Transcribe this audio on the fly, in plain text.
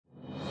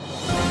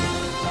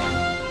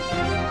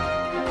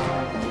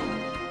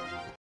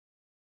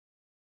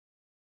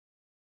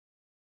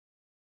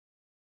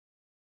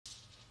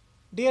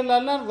Dear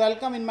learner,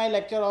 welcome in my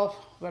lecture of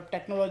web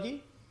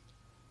technology.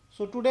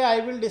 So today I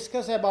will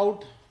discuss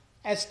about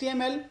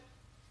HTML,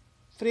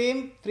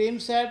 frame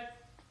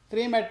set,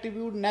 frame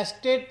attribute,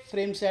 nested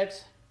frame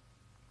sets.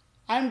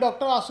 I am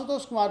Dr.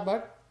 Ashutosh Kumar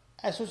Bhatt,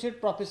 Associate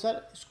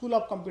Professor, School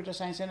of Computer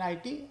Science and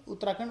IT,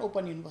 Uttarakhand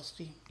Open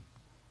University.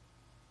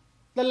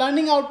 The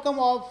learning outcome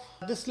of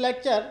this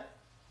lecture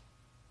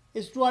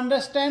is to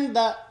understand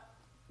the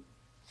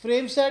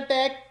frame set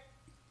tag,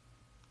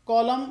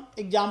 column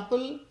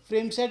example,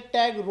 frame set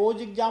tag,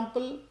 rows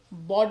example,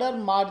 border,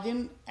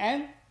 margin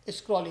and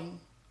scrolling.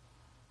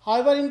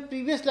 However, in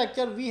previous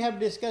lecture we have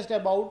discussed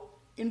about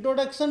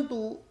introduction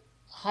to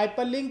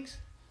hyperlinks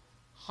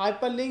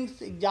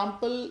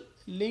example,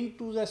 link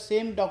to the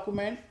same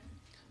document.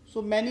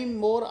 So many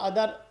more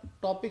other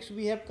topics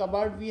we have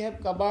covered. We have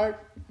covered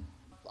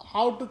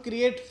how to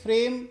create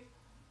frame,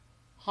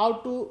 how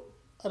to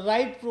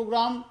write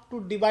program to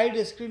divide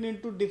a screen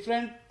into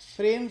different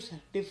frames,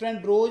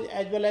 different rows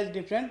as well as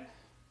different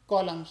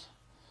columns.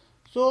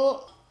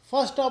 So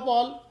first of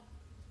all,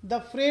 the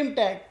frame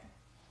tag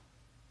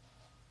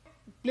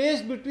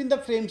placed between the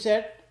frame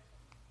set.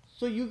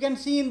 So you can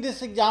see in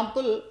this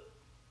example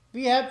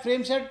we have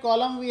frame set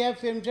column, we have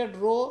frame set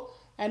row,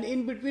 and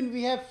in between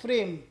we have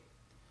frame.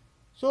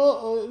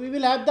 So we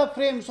will have the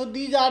frame. So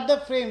these are the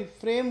frame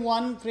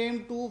 1,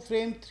 frame 2,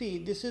 frame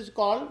 3. This is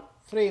called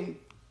frame.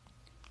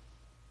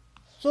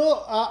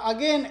 So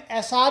again,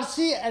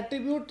 src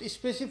attribute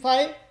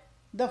specify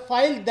the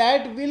file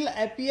that will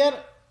appear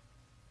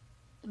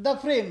the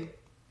frame.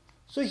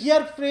 So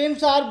here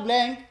frames are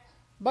blank,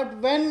 but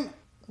when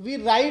we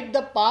write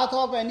the path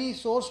of any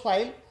source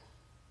file,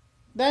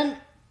 then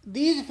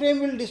these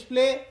frame will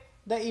display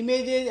the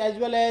images as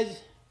well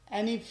as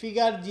any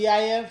figure,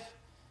 GIF,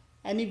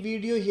 any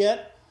video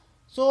here.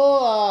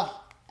 So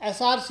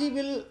src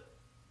will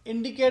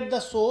indicate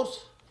the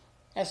source,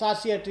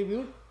 src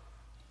attribute.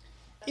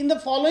 In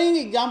the following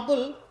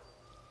example,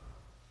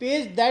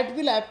 page that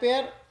will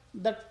appear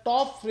the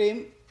top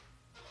frame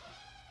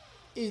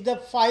is the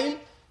file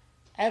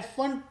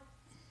f1.html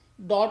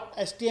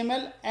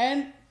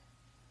and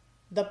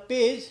the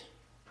page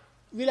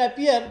will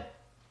appear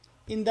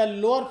in the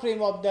lower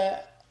frame of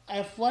the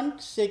f1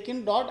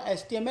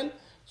 second.html.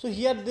 So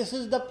here this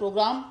is the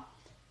program.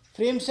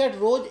 Frame set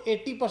rows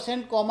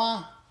 80%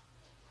 comma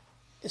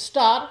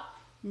star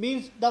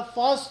means the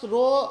first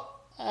row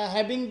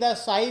having the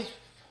size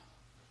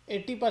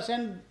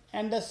 80%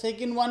 and the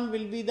second one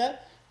will be the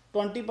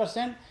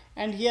 20%,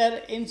 and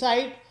here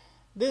inside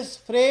this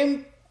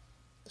frame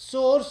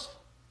source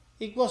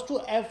equals to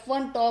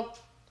f1 talk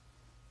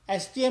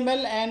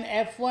html and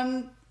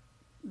f1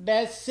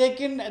 dash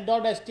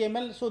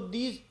second.html. So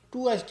these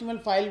two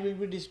HTML file will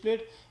be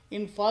displayed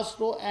in first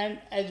row and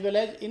as well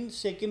as in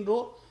second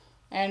row,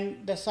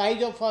 and the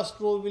size of first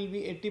row will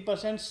be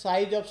 80%,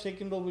 size of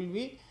second row will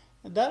be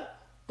the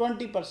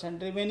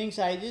 20%, remaining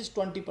size is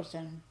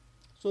 20%.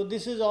 So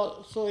this is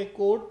also a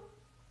code.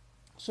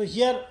 So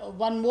here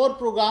one more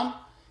program.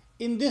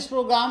 In this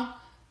program,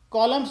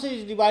 columns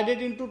is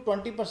divided into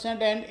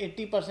 20% and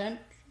 80%.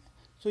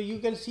 So you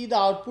can see the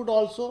output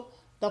also.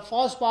 The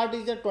first part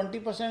is the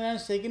 20% and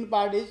second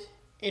part is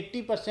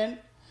 80%.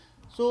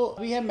 So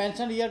we have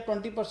mentioned here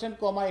 20%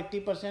 comma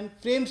 80%.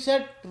 Frame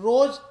set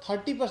rows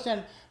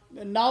 30%.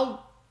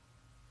 Now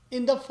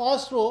in the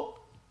first row,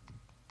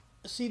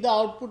 see the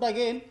output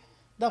again.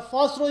 The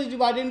first row is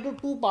divided into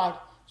two parts.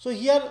 So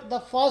here the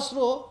first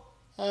row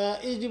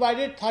is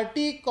divided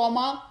 30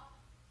 comma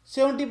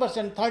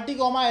 70%. 30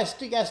 comma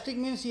asterisk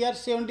means here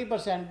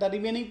 70%. The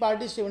remaining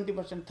part is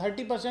 70%.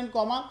 30%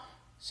 comma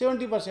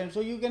 70%. So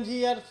you can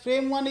see here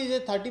frame 1 is a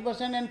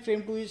 30% and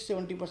frame 2 is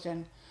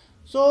 70%.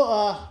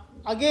 So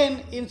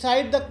again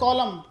inside the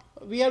column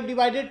we have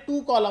divided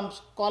two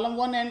columns, column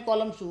 1 and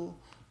column 2.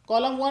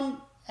 Column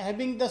 1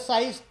 having the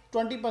size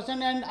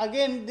 20%, and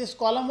again this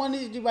column 1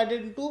 is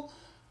divided into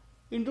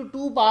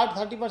two parts,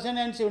 30%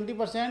 and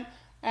 70%,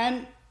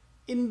 and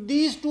in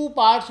these two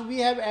parts we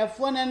have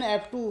f1 and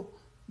f2.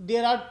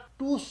 There are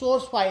two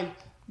source files,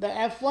 the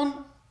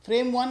f1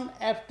 frame 1,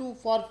 f2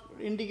 for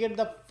indicate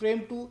the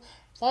frame 2.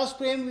 First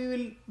frame we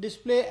will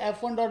display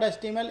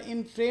f1.html.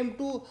 In frame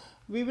 2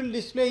 we will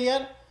display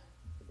here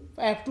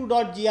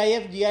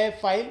f2.gif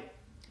file,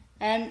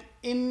 and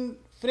in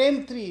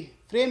frame 3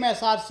 frame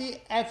src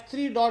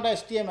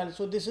f3.html.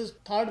 So this is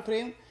third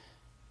frame,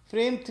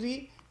 frame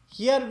 3.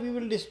 Here we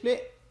will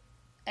display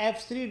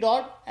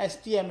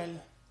f3.html.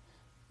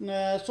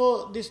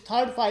 So this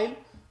third file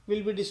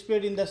will be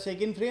displayed in the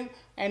second frame,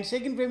 and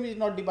second frame is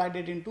not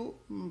divided into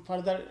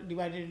further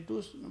divided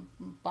into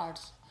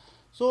parts.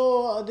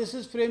 So this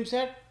is frame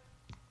set.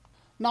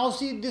 Now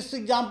see this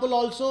example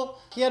also.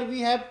 Here we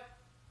have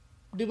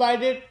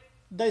divided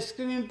the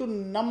screen into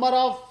number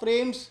of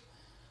frames.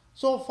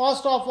 So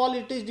first of all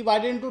it is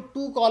divided into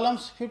two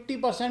columns.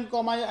 50%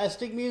 comma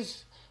asterisk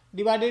means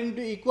divided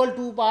into equal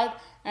two part,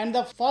 and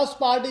the first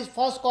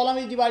column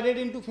is divided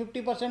into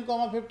 50%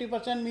 comma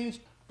 50% means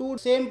two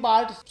same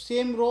parts,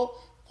 same row.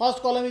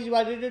 First column is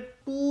divided into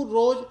two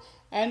rows,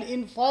 and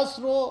in first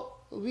row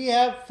we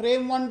have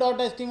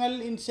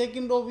frame1.html, in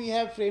second row we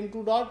have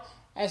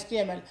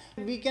frame2.html.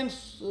 We can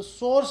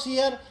source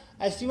here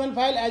HTML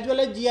file as well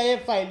as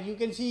GIF file. You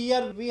can see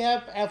here we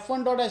have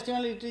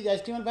f1.html, it is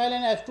HTML file,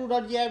 and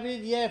f2.gif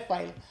is GIF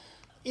file.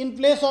 In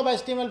place of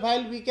HTML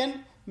file, we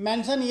can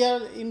mention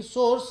here in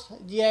source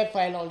GIF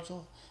file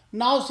also.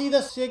 Now see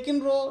the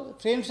second row,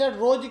 frameset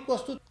rows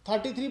equals to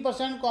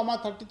 33%,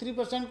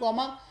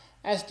 33%,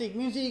 asterisk,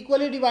 means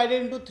equally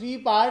divided into 3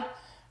 parts,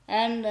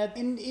 and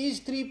in each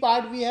 3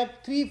 part we have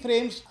 3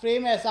 frames.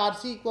 Frame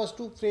src equals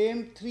to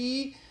frame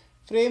 3,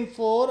 frame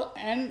 4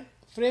 and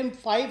frame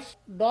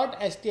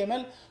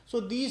 5.html. So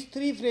these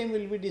 3 frames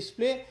will be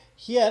displayed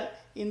here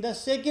in the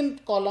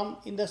second column,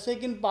 in the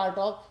second part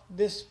of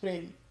this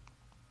frame.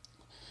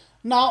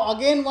 Now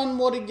again one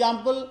more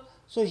example.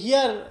 So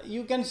here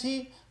you can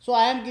see, so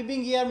I am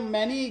giving here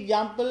many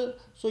examples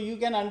so you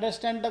can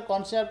understand the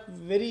concept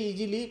very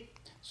easily.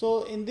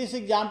 So in this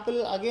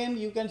example again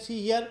you can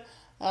see here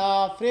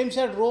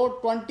frameset row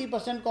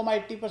 20%,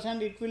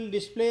 80%, it will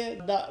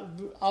display the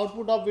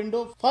output of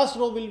window. First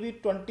row will be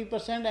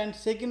 20% and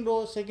second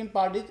row, second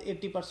part is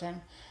 80%.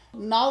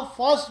 Now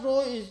first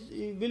row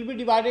will be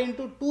divided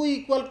into 2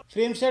 equal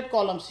frameset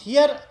columns.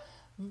 Here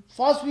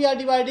first we are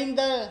dividing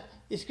the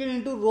screen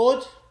into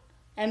rows,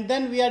 and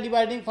then we are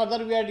dividing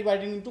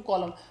into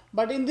column.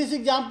 But in this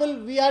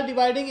example we are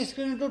dividing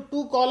screen into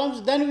 2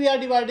 columns, then we are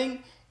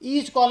dividing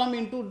each column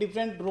into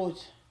different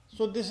rows.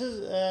 So this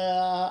is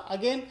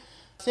again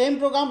same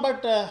program,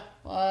 but the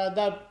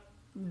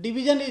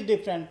division is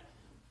different.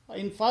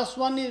 In first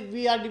one is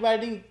we are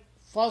dividing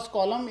first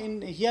column,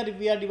 in here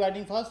we are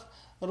dividing first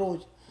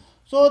rows.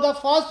 So the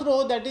first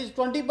row, that is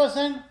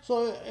 20%,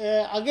 so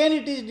again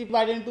it is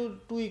divided into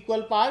 2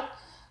 equal parts,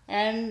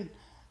 and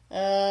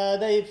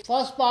the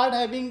first part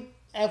having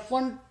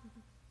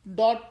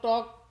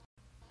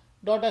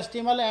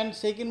f1.talk.html and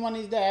second one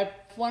is the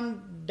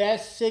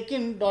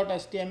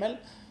f1-second.html.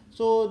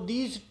 So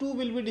these 2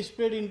 will be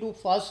displayed into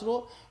first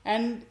row,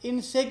 and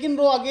in second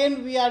row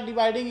again we are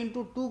dividing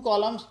into 2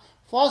 columns.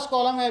 First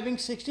column having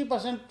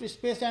 60%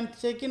 space and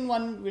second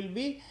one will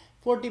be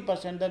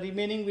 40%, the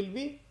remaining will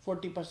be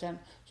 40%.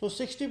 So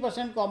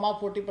 60%,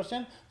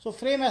 40%. So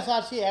frame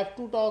src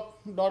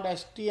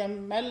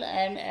f2talk.html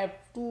and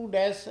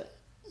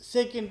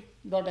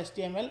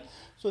f2-second.html.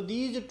 So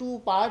these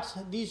 2 parts,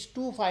 these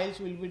 2 files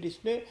will be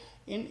displayed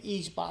in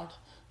each part.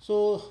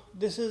 So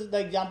this is the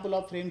example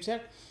of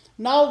frameset.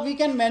 Now we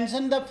can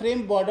mention the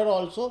frame border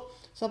also.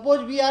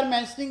 Suppose we are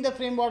mentioning the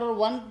frame border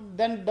 1,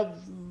 then the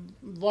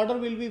border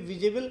will be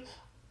visible,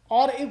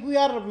 or if we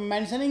are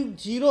mentioning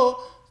 0,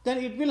 then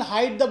it will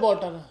hide the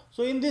border.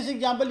 So in this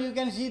example you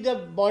can see the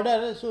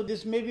border, so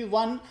this may be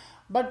 1,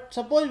 but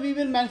suppose we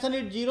will mention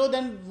it 0,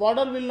 then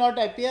border will not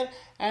appear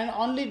and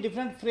only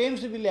different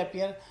frames will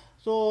appear.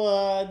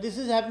 So this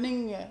is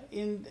happening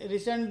in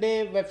recent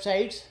day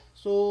websites.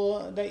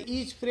 So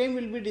each frame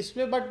will be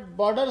displayed, but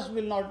borders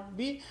will not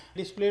be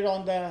displayed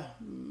on the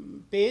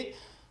page,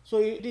 so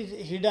it is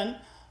hidden.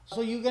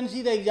 So you can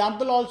see the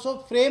example also,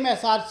 frame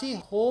src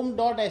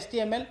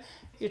home.html,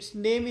 its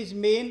name is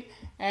main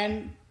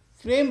and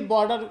frame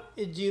border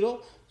is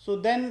 0. So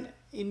then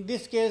in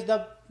this case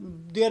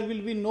there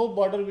will be no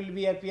border will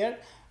be appeared,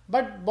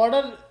 but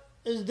border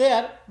is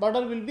there,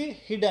 border will be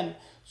hidden.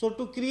 So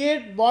to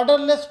create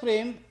borderless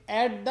frame,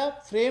 add the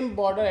frame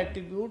border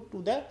attribute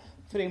to the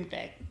frame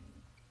tag.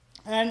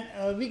 And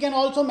we can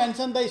also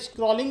mention the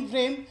scrolling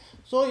frame.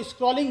 So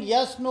scrolling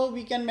yes, no,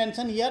 we can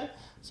mention here.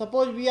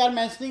 Suppose we are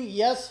mentioning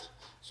yes,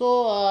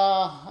 so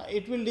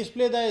it will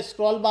display the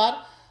scroll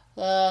bar.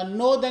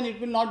 No, then it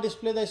will not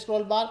display the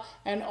scroll bar,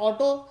 and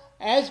auto,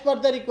 as per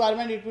the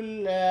requirement, it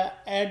will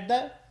add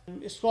the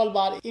scroll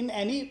bar in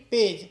any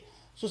page.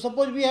 So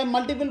suppose we have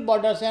multiple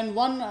borders and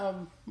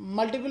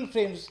multiple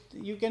frames.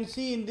 You can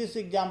see in this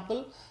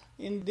example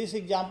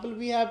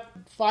we have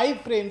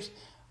 5 frames.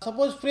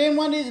 Suppose frame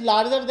 1 is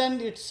larger than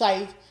its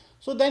size,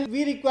 so then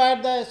we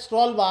require the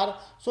scroll bar.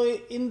 So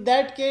in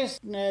that case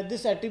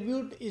this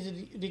attribute is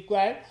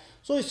required.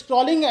 So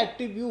scrolling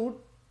attribute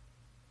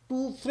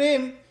to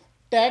frame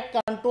tag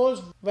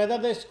controls whether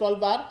the scroll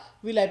bar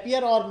will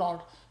appear or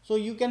not. So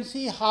you can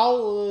see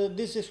how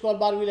this scroll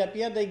bar will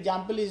appear. The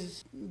example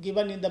is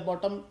given in the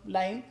bottom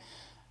line.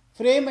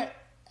 Frame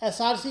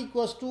src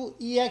equals to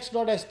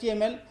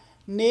ex.html,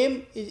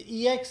 name is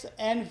ex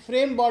and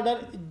frame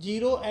border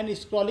 0 and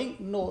scrolling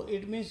no.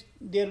 It means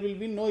there will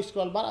be no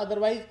scroll bar.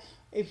 Otherwise,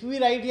 if we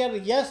write here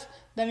yes,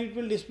 then it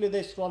will display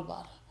the scroll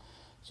bar.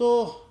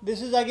 So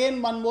this is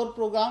again one more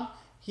program.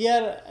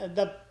 Here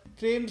the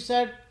frame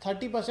set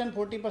 30%,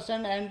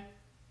 40% and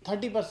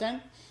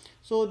 30%.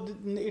 So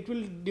it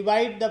will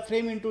divide the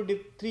frame into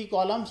 3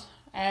 columns,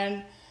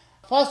 and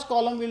first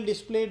column will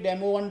display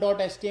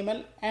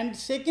demo1.html and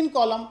second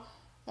column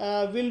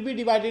will be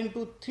divided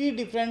into 3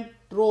 different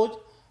rows.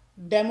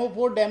 Demo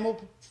 4, demo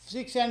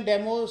 6 and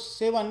demo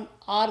 7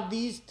 are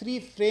these 3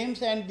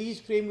 frames, and these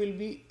frame will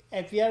be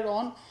appeared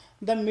on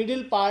the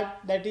middle part,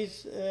 that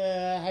is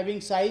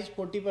having size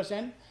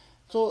 40%.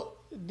 So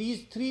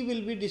these 3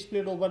 will be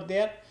displayed over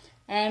there,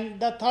 And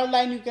the third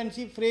line you can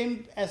see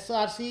frame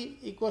src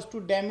equals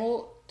to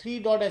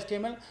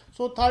demo3.html.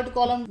 So third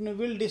column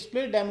will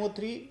display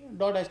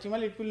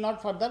demo3.html. It will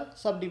not further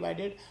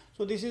subdivided.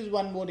 So this is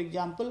one more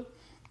example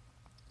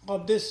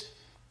of this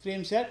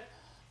frame set.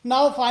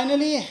 Now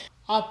finally,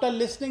 after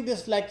listening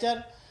this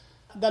lecture,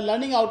 the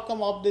learning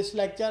outcome of this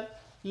lecture,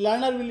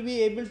 learner will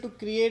be able to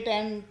create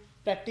and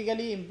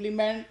practically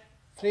implement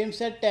frame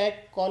set tag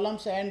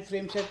columns and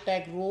frame set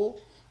tag row,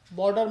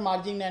 border,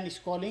 margin and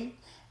scrolling.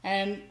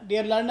 And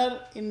dear learner,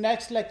 in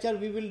next lecture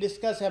we will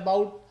discuss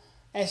about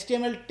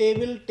HTML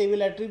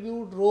table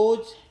attribute,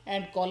 rows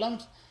and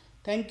columns.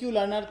 Thank you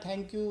learner,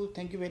 thank you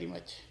very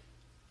much.